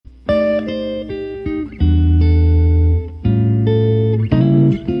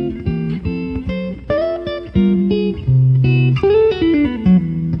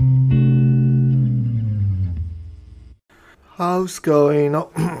how's going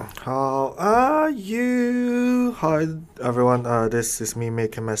on? How are you? Hi everyone, this is me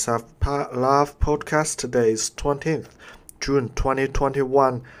making myself laugh podcast. Today is 20th June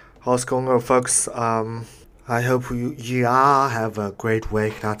 2021. How's going on, folks? I hope you all have a great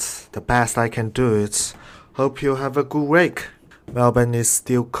week. That's the best I can do. It's hope you have a good week. Melbourne is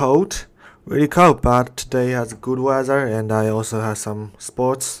still cold, really cold, but today has good weather, and I also have some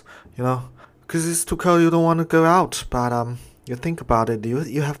sports, because it's too cold, you don't want to go out, but you think about it,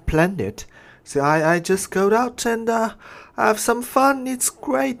 you have planned it. So I just go out and have some fun. It's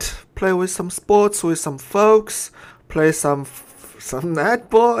great. Play with some sports with some folks, play some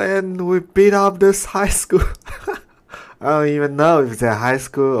netball, and we beat up this high school. I don't even know if they're high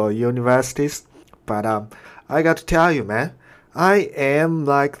school or universities, but I got to tell you, man, I am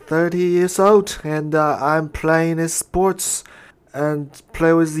like 30 years old, and I'm playing this sports and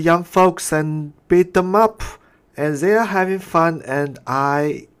play with young folks and beat them up, and they're having fun and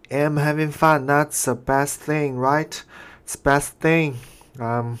I am having fun. That's the best thing, right? It's the best thing.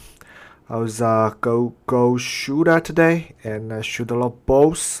 I was go shooter today, and I shoot a lot of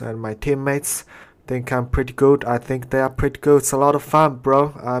balls, and my teammates think I'm pretty good. I think they are pretty good. It's a lot of fun,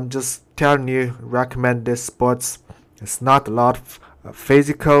 bro. I'm just telling you, recommend this sports. It's not a lot of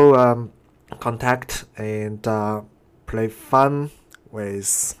physical contact, and play fun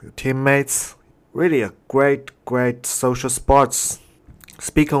with your teammates. Really a great social sports.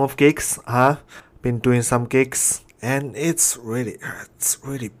 Speaking of gigs, been doing some gigs, and it's really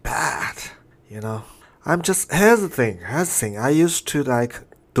bad, I'm just here's the thing. I used to like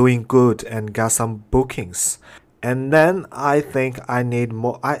doing good and got some bookings, and then I think I need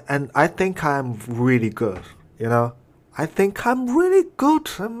more. I think I'm really good, I think I'm really good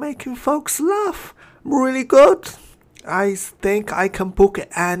at making folks laugh. I'm really good. I think I can book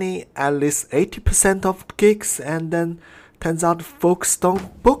at least 80% of gigs, and then turns out folks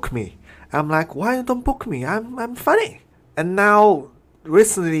don't book me. I'm like, why you don't book me? I'm funny. And now,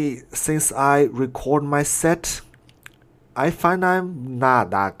 recently, since I record my set, I find I'm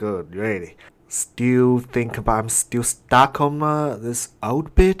not that good, really. I'm still stuck on this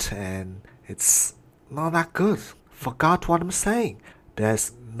old bit, and it's not that good. Forgot what I'm saying.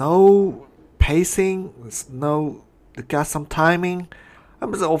 There's no pacing, got some timing.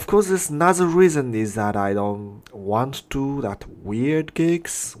 Of course, there's another reason is that I don't want to do that weird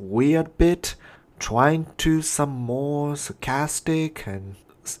gigs, weird bit, trying to some more sarcastic and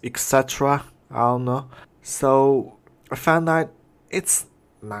etc. I don't know. So I found that it's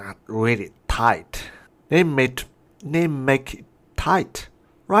not really tight. They make it tight,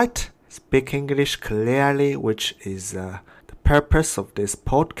 right? Speak English clearly, which is the purpose of this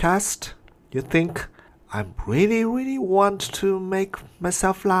podcast. You think I really want to make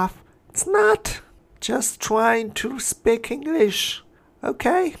myself laugh? It's not. Just trying to speak English.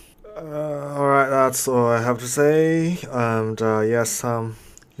 Okay? Alright, that's all I have to say. And yes,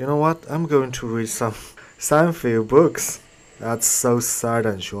 you know what? I'm going to read some Seinfeld books. That's so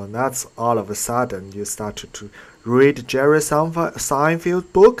sudden, Sean. That's all of a sudden you started to read Jerry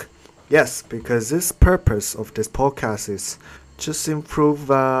Seinfeld book? Yes, because this purpose of this podcast is just improve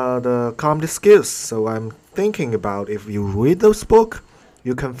the comedy skills. So I'm thinking about if you read those book,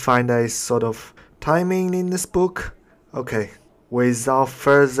 you can find a sort of timing in this book. Okay, without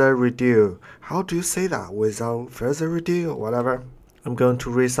further ado, how do you say that? Without further ado, whatever. I'm going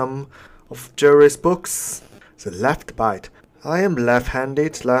to read some of Jerry's books. The Left Bite. I am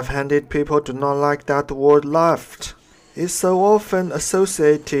left-handed. Left-handed people do not like that word left. It's so often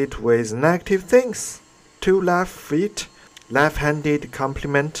associated with negative things. 2 left feet. Left-handed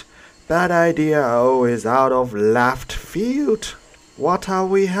compliment. Bad idea, always out of left field. What are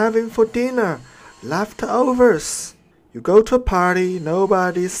we having for dinner? Leftovers. You go to a party,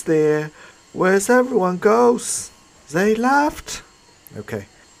 nobody's there. Where's everyone goes? They left. Okay,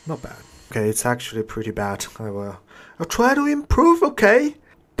 not bad. Okay, it's actually pretty bad. I'll try to improve, okay?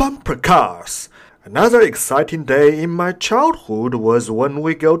 Bumper cars. Another exciting day in my childhood was when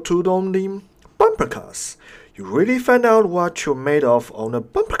we go to the bumper cars. You really find out what you're made of on a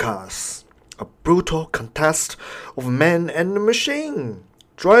bumper cars. A brutal contest of man and machine.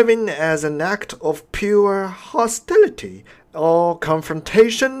 Driving as an act of pure hostility or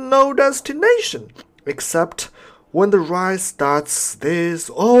confrontation, no destination. Except when the ride starts, there's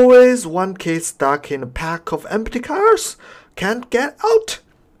always one kid stuck in a pack of empty cars. Can't get out.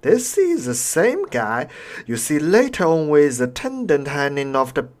 This is the same guy you see later on with the attendant hanging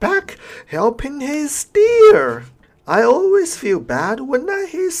off the back, helping his steer. I always feel bad when I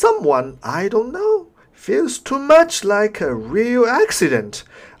hear someone I don't know Feels too much like a real accident.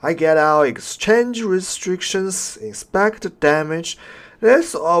 I get out, exchange restrictions, inspect the damage.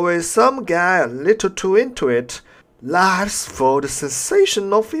 There's always some guy a little too into it. Laughs for the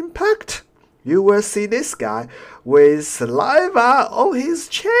sensation of impact. You will see this guy with saliva on his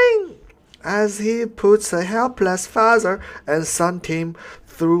chin as he puts a helpless father and son team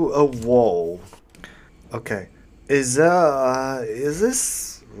through a wall. Okay, is this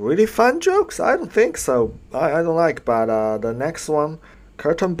really fun jokes? I don't think so. I don't like, but the next one,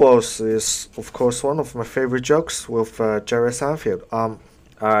 curtain balls, is of course one of my favorite jokes with Jerry Seinfeld.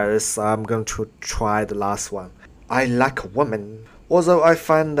 I'm going to try the last one. I like a woman. Although I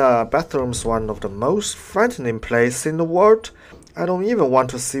find bathrooms one of the most frightening places in the world, I don't even want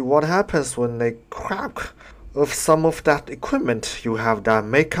to see what happens when they crack of some of that equipment. You have that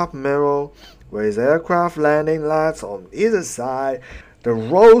makeup mirror with aircraft landing lights on either side, the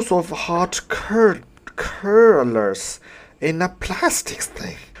rows of hot curlers in a plastic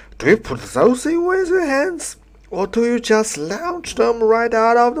thing. Do you put those in with your hands, or do you just launch them right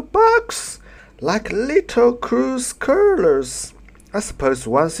out of the box like little cruise curlers? I suppose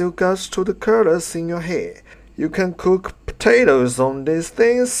once you get to the curlers in your hair, you can cook potatoes on these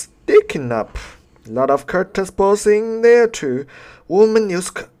things sticking up. A lot of curtain balls in there too. Women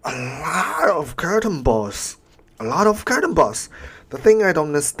use a lot of curtain balls. The thing I don't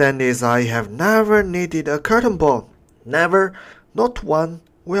understand is I have never needed a curtain ball. Never. Not one.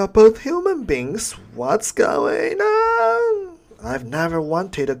 We are both human beings. What's going on? I've never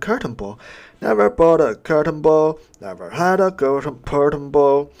wanted a curtain ball. Never bought a curtain ball. Never had a curtain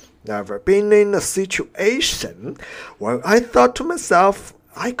ball. Never been in a situation where I thought to myself,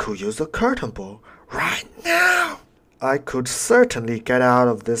 I could use a curtain ball right now. I could certainly get out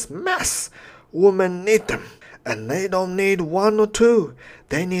of this mess. Women need them, and they don't need one or two.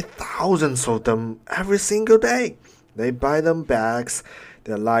 They need thousands of them every single day. They buy them bags.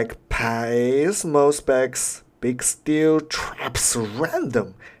 They're like pies, most bags. Big steel traps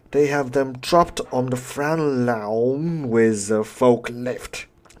random. They have them dropped on the front lawn with a forklift.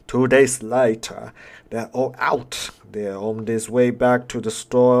 2 days later, they're all out. They're on this way back to the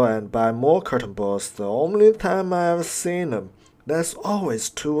store and buy more curtain balls. The only time I've seen them, there's always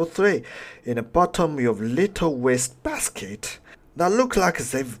 2 or 3 in the bottom of little waste basket that look like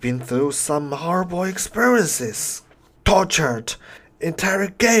they've been through some horrible experiences. Tortured,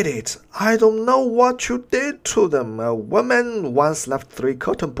 interrogated. I don't know what you did to them. A woman once left 3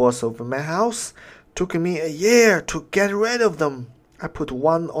 curtain balls over my house. Took me a year to get rid of them. I put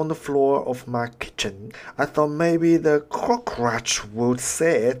one on the floor of my kitchen. I thought maybe the cockroach would see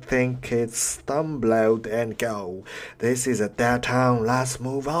it, think it stumbled and go, this is a dead town, let's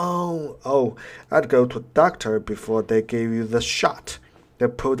move on. Oh, I'd go to the doctor before they gave you the shot. They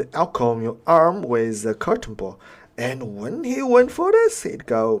put alcohol on your arm with a curtain ball. And when he went for this, he'd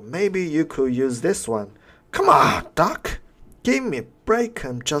go, maybe you could use this one. Come on, doc. Give me a break,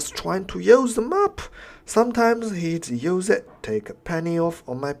 I'm just trying to use them up. Sometimes he'd use it, take a penny off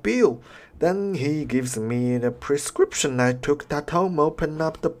on my bill. Then he gives me the prescription. I took that home, opened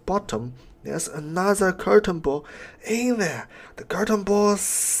up the bottom. There's another curtain ball in there. The curtain ball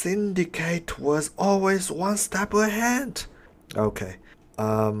syndicate was always one step ahead. Okay,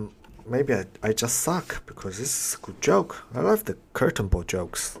 maybe I just suck because this is a good joke. I love the curtain ball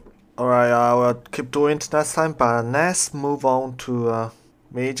jokes. Alright, I will keep doing it next time, but let's move on to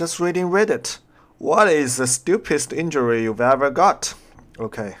me just reading Reddit. What is the stupidest injury you've ever got?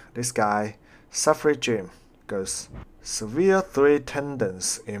 Okay, this guy, Suffrage Jim, goes, severe 3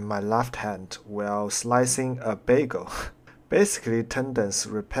 tendons in my left hand while slicing a bagel. Basically, tendons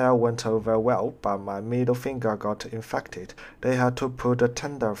repair went over well, but my middle finger got infected. They had to put a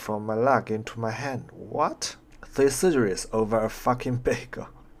tendon from my leg into my hand. What? 3 surgeries over a fucking bagel.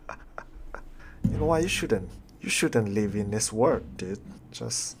 You know what? You shouldn't live in this world, dude.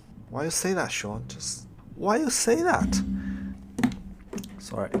 Just, why you say that, Sean? Just, why you say that?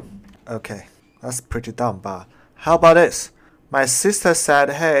 Sorry. Okay, that's pretty dumb, but how about this? My sister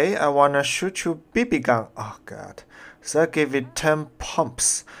said, hey, I wanna shoot you BB gun. Oh god. So I gave it 10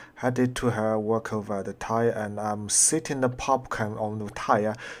 pumps. Headed to her, work over the tire, and I'm sitting the popcorn on the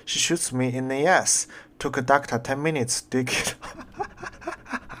tire. She shoots me in the ass. Took a doctor 10 minutes to dig it.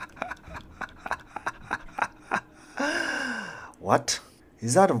 What?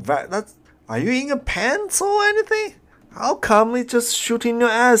 Is that that's? Are you in a pants or anything? How come it's just shooting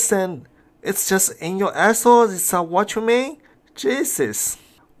your ass and it's just in your asshole? Is that what you mean? Jesus,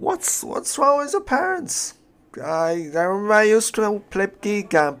 what's wrong with your parents? I remember I used to play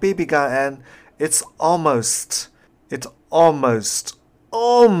BB gun, and it's almost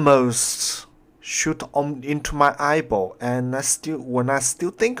shoot into my eyeball, and when I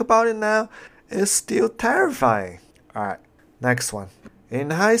still think about it now, it's still terrifying. Alright, next one. In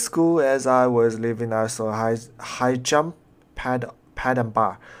high school, as I was leaving, I saw a high jump pad and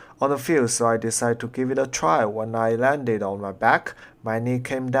bar on the field, so I decided to give it a try. When I landed on my back, my knee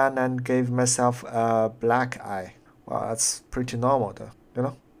came down and gave myself a black eye. Well, that's pretty normal though, you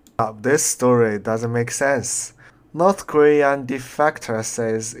know? This story doesn't make sense. North Korean defector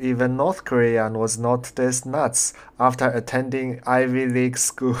says even North Korean was not this nuts after attending Ivy League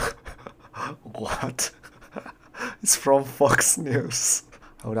school. What? It's from Fox News.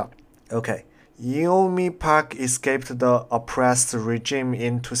 Hold up. Okay. Yeonmi Park escaped the oppressed regime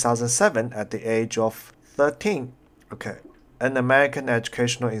in 2007 at the age of 13. Okay. An American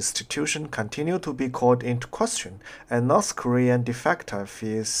educational institution continued to be called into question, and North Korean defector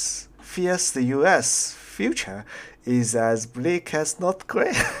fears the U.S. future is as bleak as North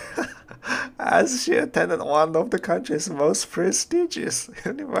Korea, as she attended one of the country's most prestigious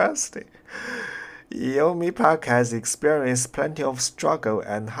universities. Yeonmi Park has experienced plenty of struggle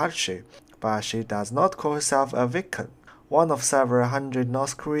and hardship, but she does not call herself a victim. One of several hundred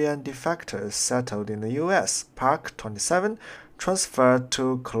North Korean defectors settled in the U.S., Park, 27, transferred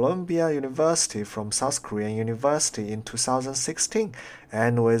to Columbia University from South Korean University in 2016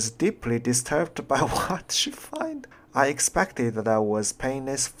 and was deeply disturbed by what she found. I expected that I was paying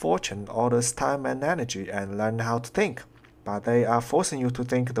this fortune all this time and energy and learn how to think, but they are forcing you to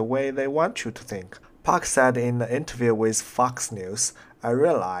think the way they want you to think. Park said in an interview with Fox News, I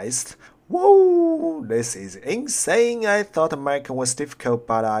realized, whoa, this is insane. I thought American was difficult,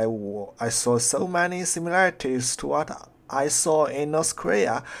 but I saw so many similarities to what I saw in North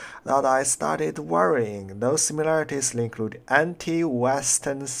Korea that I started worrying. Those similarities include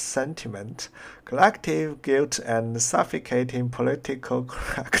anti-Western sentiment, collective guilt, and suffocating political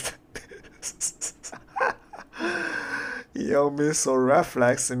correctness. Yeonmi saw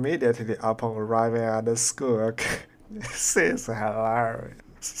reflex immediately upon arriving at the school. Okay. This is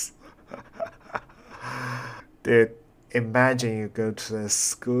hilarious. Dude, imagine you go to the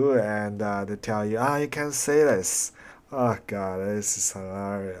school and they tell you, you can say this. Oh god, this is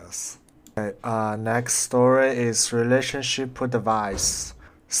hilarious. Okay, next story is relationship advice.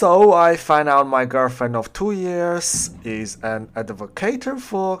 So I find out my girlfriend of 2 years is an advocate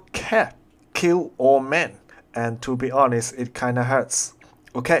for kill all men. And to be honest, it kinda hurts.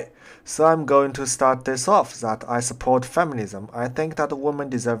 Okay, so I'm going to start this off that I support feminism. I think that women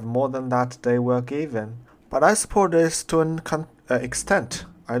deserve more than that they were given. But I support this to an extent.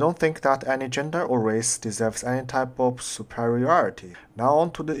 I don't think that any gender or race deserves any type of superiority. Now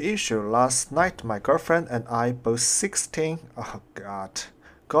on to the issue. Last night my girlfriend and I, both 16,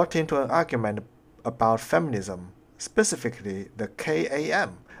 got into an argument about feminism, specifically the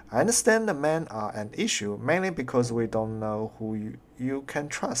KAM. I understand the men are an issue, mainly because we don't know who you can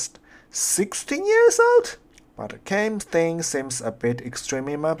trust. 16 years old? But the KAM thing seems a bit extreme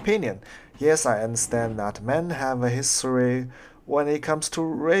in my opinion. Yes, I understand that men have a history when it comes to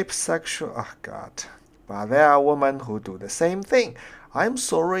rape, but there are women who do the same thing. I'm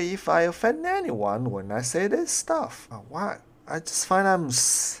sorry if I offend anyone when I say this stuff. Why? I just find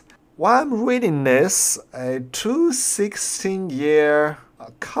while I'm reading this, a 16-year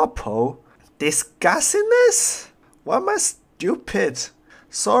couple discussing this? Why am I stupid?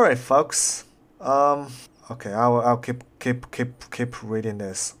 Sorry, folks. Okay, I'll keep reading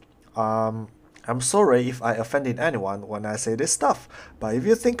this. I'm sorry if I offended anyone when I say this stuff, but if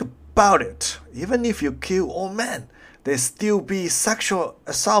you think about it, even if you kill all men, there still be sexual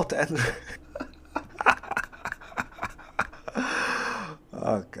assault and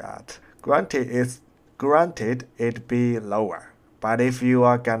oh god. Granted it'd be lower. But if you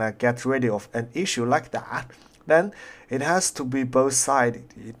are gonna get rid of an issue like that, then it has to be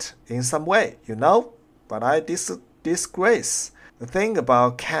both-sided in some way, you know? But I disgrace. The thing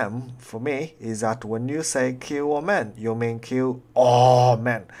about KAM, for me, is that when you say kill all men, you mean kill all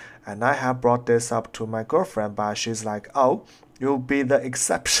men. And I have brought this up to my girlfriend, but she's like, oh, you'll be the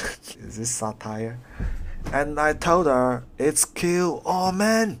exception. Is this satire? And I told her, it's kill all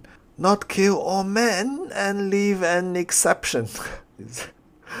men, not kill all men and leave an exception.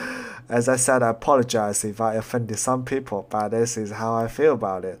 As I said, I apologize if I offended some people, but this is how I feel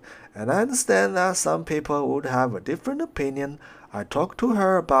about it. And I understand that some people would have a different opinion. I talked to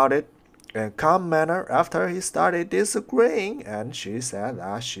her about it in a calm manner after he started disagreeing, and she said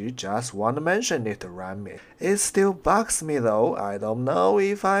that she just won't mention it around me. It still bugs me though. I don't know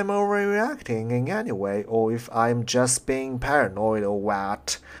if I'm overreacting in any way or if I'm just being paranoid or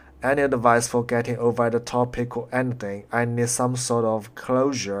what. any advice for getting over the topic or anything. I need some sort of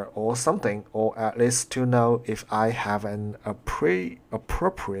closure or something, or at least to know if I have an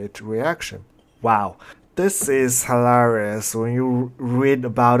appropriate reaction. Wow, this is hilarious. When you read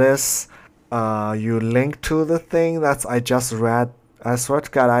about this, you link to the thing that I just read. I swear to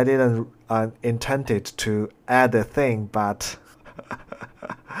God, I didn't intended to add a thing, but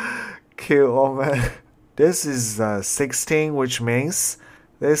kill woman. This is 16, which means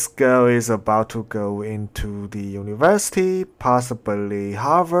this girl is about to go into the university, possibly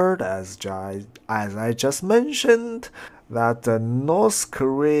Harvard, as I just mentioned. That the North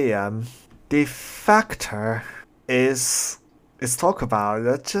Korean defector is talked about.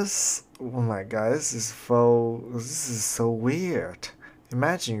 That just, oh my God, this is so weird.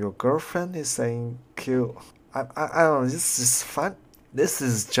 Imagine your girlfriend is saying kill. I don't know. This is fun. This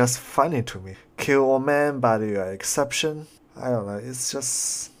is just funny to me. Kill a man, but you're an exception. I don't know. It's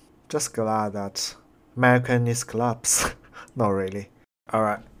just glad that American is collapse. Not really.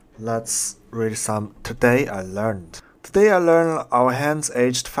 Alright, let's read some. Today I learned our hands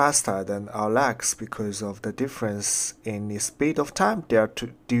aged faster than our legs because of the difference in the speed of time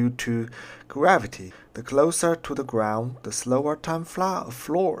due to gravity. The closer to the ground, the slower time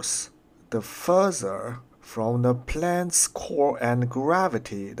flows. The further from the planet's core and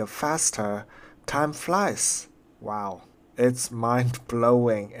gravity, the faster time flies. Wow, it's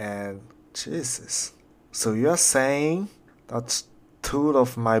mind-blowing and Jesus. So you're saying that two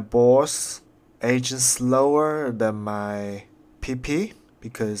of my balls aging slower than my PP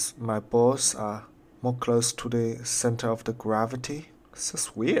because my balls are more close to the center of the gravity? It's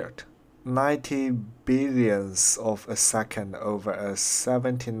just weird. 90 billionths of a second over a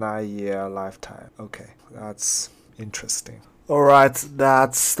 79-year lifetime. Okay, that's interesting. Alright,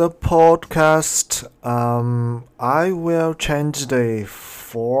 that's the podcast. I will change the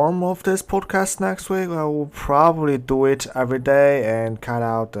form of this podcast next week. I will probably do it every day and cut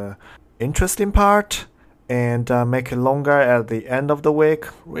out the interesting part and make it longer at the end of the week.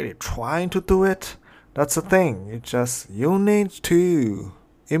 Really trying to do it. That's the thing. You need to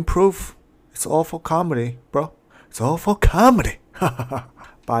improve. It's all for comedy, bro. It's all for comedy.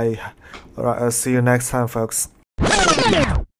 Bye. Alright, I'll see you next time, folks.